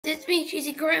me,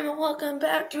 Cheesy Grandma. Welcome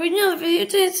back to another video.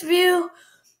 Today's video,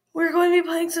 we're going to be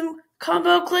playing some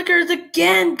combo clickers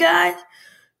again, guys,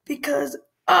 because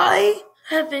I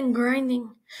have been grinding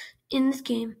in this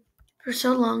game for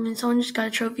so long, and someone just got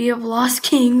a trophy of Lost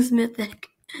Kings Mythic.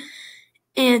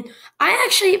 And I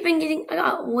actually have been I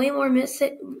got way more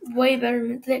way better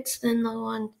Mythics than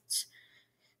the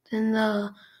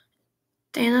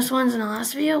Thanos ones in the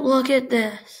last video. Look at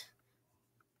this.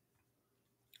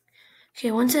 Okay,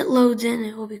 once it loads in,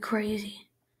 it will be crazy.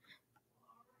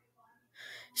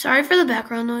 Sorry for the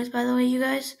background noise, by the way, you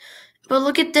guys. But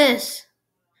look at this.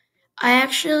 I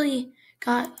actually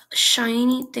got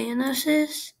shiny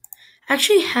Thanoses. I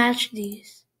actually hatched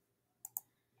these.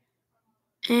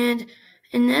 And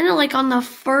then like on the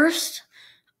first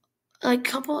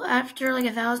couple after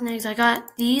 1,000 eggs, I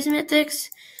got these mythics.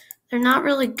 They're not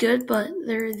really good, but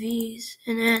they're these.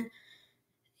 And then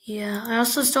yeah, I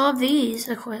also still have these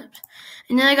equipped.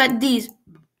 And then I got these,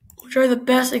 which are the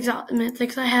best exotic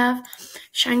mythics I have.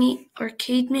 Shiny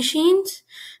arcade machines.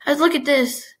 Guys, look at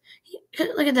this.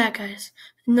 Look at that, guys.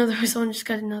 Someone just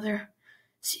got another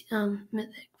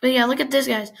mythic. But yeah, look at this,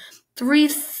 guys.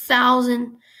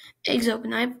 3,000 eggs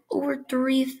open. I have over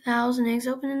 3,000 eggs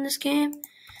open in this game.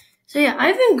 So yeah,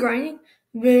 I've been grinding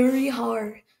very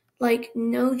hard. Like,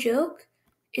 no joke.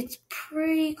 It's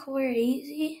pretty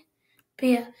crazy. But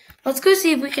yeah, let's go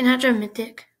see if we can hatch a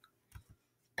mythic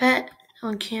pet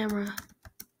on camera.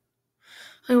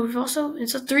 We've also,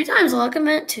 it's a 3 times luck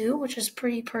event too, which is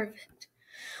pretty perfect.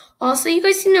 Also, you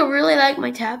guys seem to really like my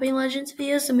Tapping Legends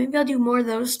videos, so maybe I'll do more of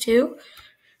those too.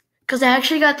 Because I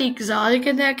actually got the exotic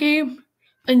in that game.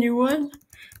 A new one.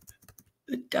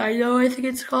 The Dino, I think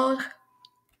it's called.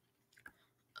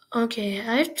 Okay,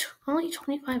 I have only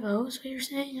 25 O's, what you're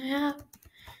saying I have?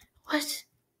 What?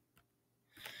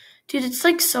 Dude, it's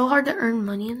like so hard to earn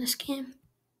money in this game.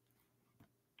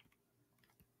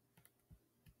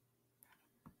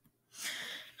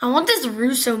 I want this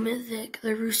Russo Mythic.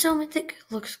 The Russo Mythic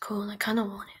looks cool, and I kind of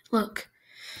want it. Look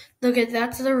at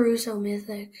that's the Russo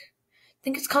Mythic. I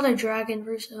think it's called a Dragon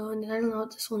Russo, and I don't know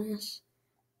what this one is.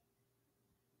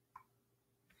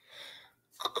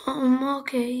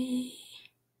 Okay.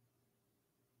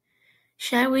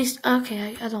 Should I waste?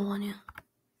 Okay, I don't want to.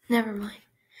 Never mind.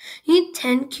 You need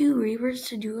 10 Q Reavers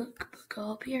to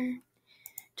go up here,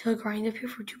 to grind up here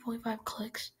for 2.5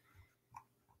 clicks.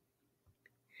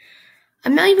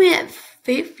 I'm not even at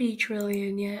 50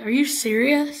 trillion yet. Are you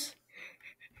serious?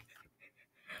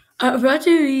 I'm about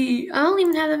to be. I don't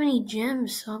even have that many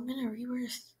gems, so I'm gonna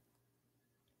reverse.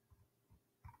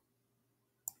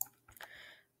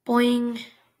 Boing.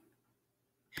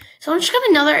 Someone just got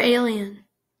another alien.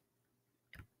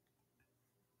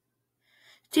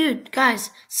 Dude,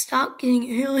 guys, stop getting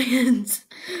aliens.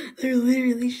 They're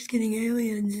literally just getting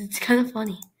aliens. It's kind of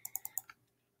funny.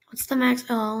 What's the max?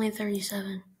 Oh, only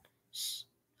 37.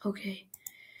 Okay.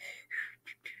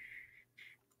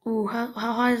 Ooh, how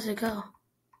high does it go?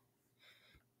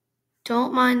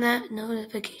 Don't mind that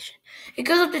notification. It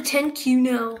goes up to 10Q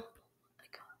now. Oh my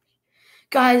gosh.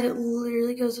 Guys, it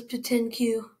literally goes up to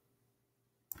 10Q.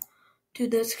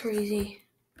 Dude, that's crazy.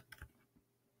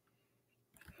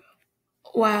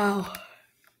 Wow.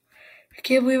 I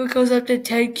can't believe it goes up to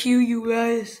 10Q, you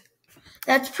guys.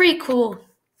 That's pretty cool.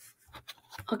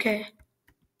 Okay.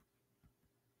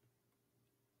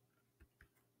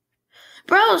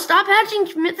 Bro, stop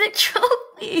hatching mythic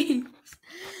trophies.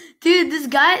 Dude, this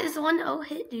guy is the one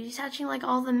hit, dude. He's hatching like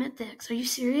all the mythics. Are you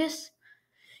serious?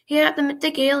 He got the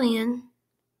mythic alien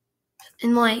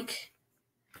in like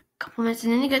a couple minutes,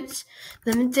 and then he gets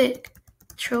the mythic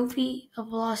trophy of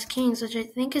Lost Kings, which I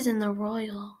think is in the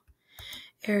royal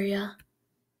area.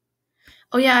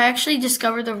 Oh yeah, I actually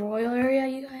discovered the royal area,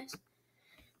 you guys.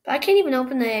 But I can't even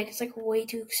open the egg. It's like way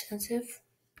too expensive.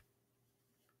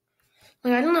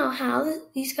 Like, I don't know how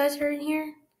these guys are in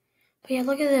here. But yeah,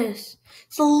 look at this.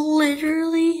 It's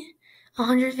literally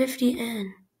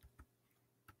 150N.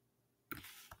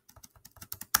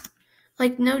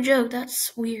 Like, no joke,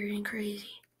 that's weird and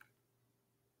crazy.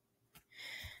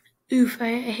 Oof,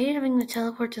 I hate having to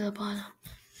teleport to the bottom.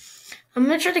 I'm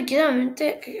gonna try to get a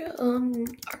mythic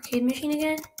arcade machine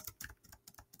again.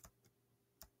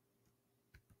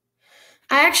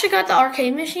 I actually got the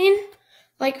arcade machine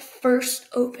like first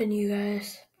open, you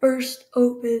guys. First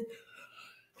open.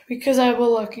 Because I'm a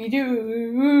lucky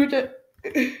dude.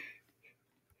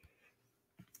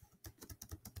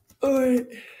 Alright.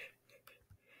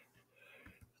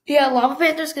 Yeah, Lava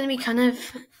Panther's gonna be kind of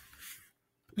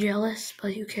jealous,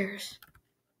 but who cares?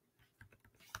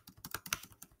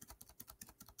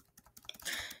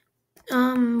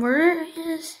 Where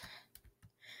is...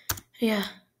 Yeah.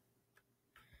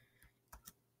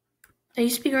 I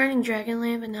used to be grinding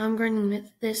Dragonland, but now I'm grinding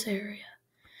this area.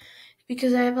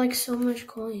 Because I have like so much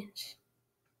coins.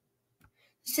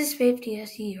 This is 50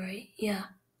 SE, right? Yeah.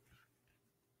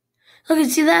 Look,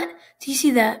 see that? Do you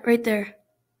see that right there?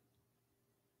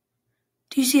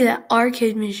 Do you see that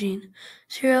arcade machine?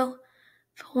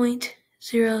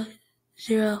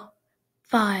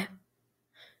 0.005.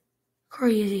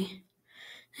 Crazy.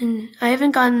 And I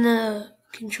haven't gotten the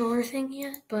controller thing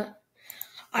yet, but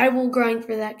I will grind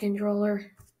for that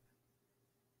controller.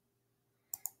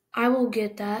 I will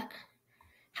get that.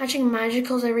 Hatching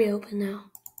magicals every open now.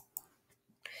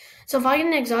 So if I get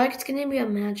an exotic, it's going to be a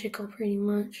magical pretty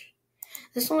much.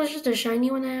 This one was just a shiny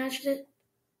when I hatched it.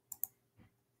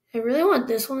 I really want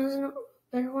this one as a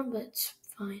better one, but it's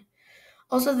fine.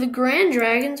 Also, the Grand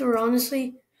Dragons were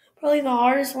honestly probably the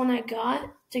hardest one I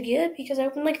got to get because I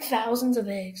opened like thousands of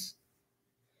eggs.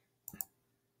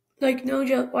 Like, no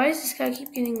joke. Why does this guy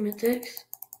keep getting mythics?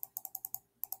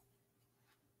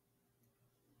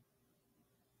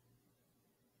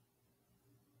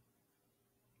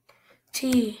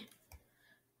 T.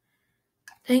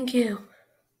 Thank you.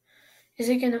 Is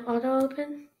it gonna auto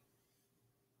open?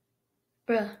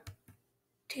 Bruh.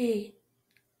 T.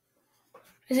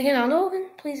 Is it gonna auto open?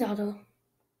 Please auto.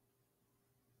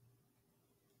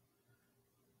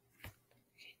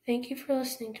 Thank you for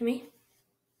listening to me.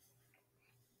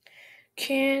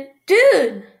 Dude!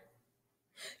 2?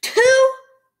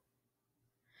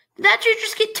 Did that dude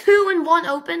just get 2 and 1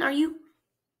 open? Are you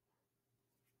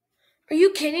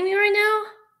kidding me right now?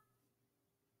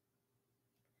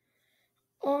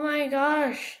 Oh my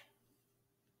gosh.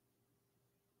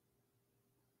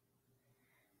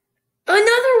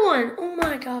 Another one! Oh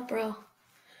my god, bro.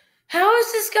 How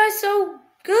is this guy so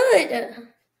good?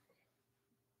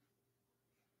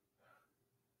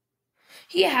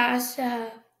 He has to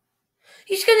have.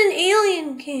 He's got an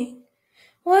alien king.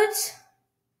 What?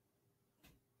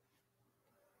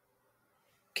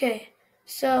 Okay,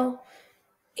 so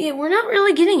yeah, we're not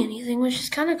really getting anything, which is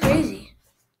kind of crazy.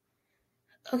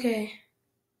 Okay.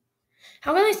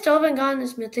 How come I still haven't gotten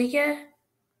this mythic yet?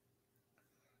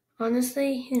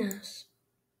 Honestly, who knows?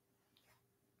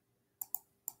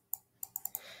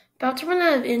 About to run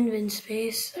out of invent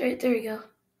space. Alright, there we go.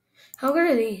 How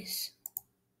good are these?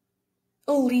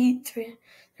 Elite 3.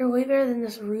 They're way better than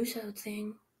this Russo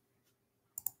thing.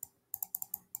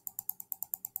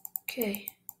 Okay.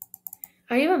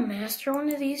 Are you a master one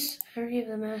of these? I already have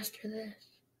the master this.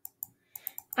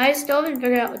 I still haven't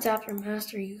figured out what's after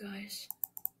master, you guys.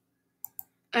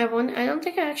 I don't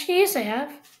think I actually, yes I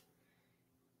have.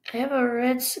 I have a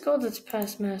red skull that's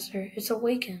past master. It's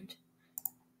awakened.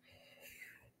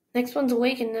 Next one's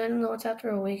awakened, I don't know what's after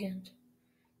awakened.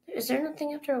 Is there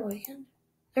nothing after awakened?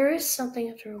 There is something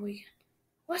after awakened.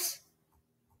 What?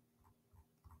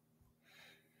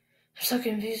 I'm so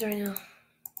confused right now.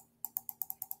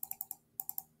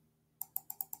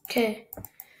 Okay.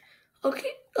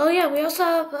 Oh yeah, we also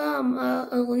have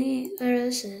elite. There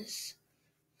this is.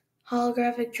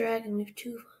 Holographic dragon. We have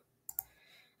 2 of them.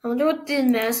 I wonder what the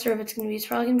master of it's gonna be. It's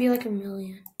probably gonna be like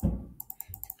 1,000,000.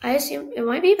 I assume it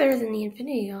might be better than the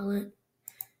Infinity Gauntlet.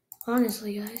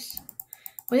 Honestly, guys.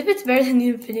 What if it's better than the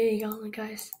Infinity Gauntlet,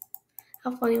 guys?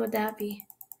 How funny would that be?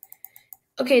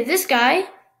 Okay, this guy,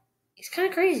 he's kind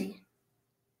of crazy.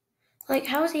 Like,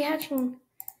 how is he hatching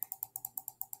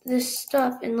this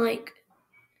stuff in like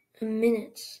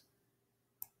minutes?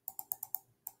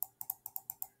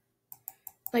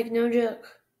 Like, no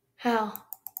joke. How?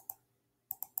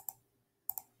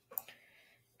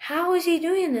 How is he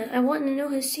doing that? I want to know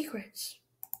his secrets.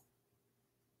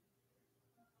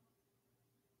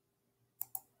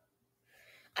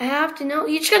 I have to know.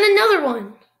 He just got another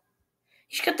one.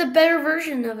 He just got the better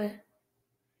version of it.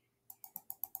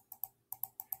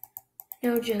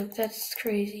 No joke. That's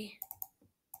crazy.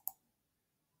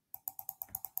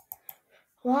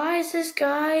 Why is this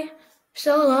guy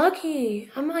so lucky?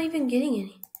 I'm not even getting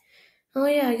any. Oh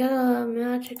yeah, I got a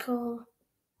magical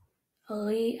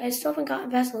elite. I still haven't gotten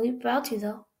past elite. About to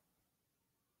though.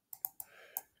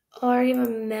 Oh, I already have a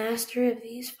master of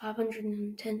these.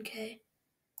 510k.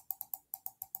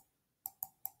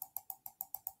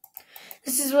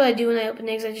 This is what I do when I open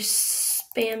eggs. I just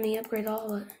spam the upgrade all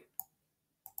button.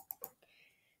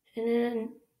 And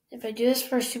then if I do this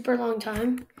for a super long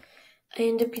time, I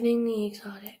end up getting the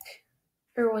exotic.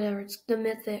 Or whatever, it's the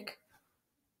mythic.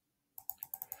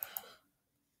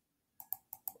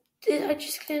 Did I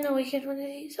just get an awakened one of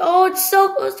these? Oh, it's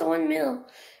so close to 1 mil.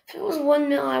 If it was 1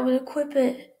 mil, I would equip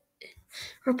it.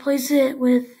 Replace it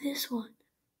with this one.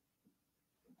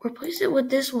 Replace it with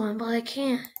this one, but I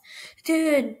can't.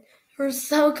 Dude, we're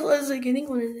so close to getting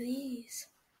one of these.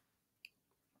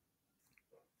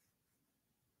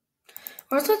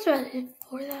 Or it's about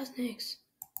 4,000 eggs.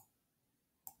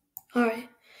 Alright.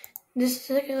 This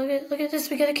look at this.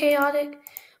 We got a chaotic.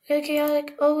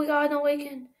 Oh, we got an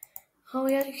awaken. Oh,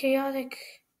 we got a chaotic.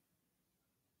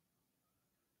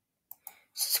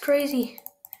 This is crazy.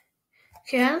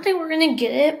 Okay, I don't think we're gonna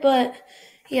get it, but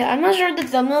yeah, I'm not sure what the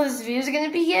thumbnail of this video is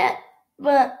gonna be yet,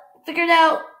 but figure it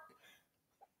out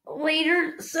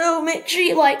later. So make sure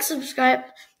you like, subscribe,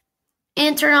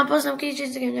 and turn on post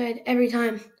notifications to get notified every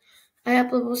time I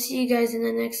upload. We'll see you guys in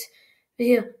the next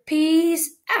video. Peace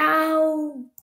out.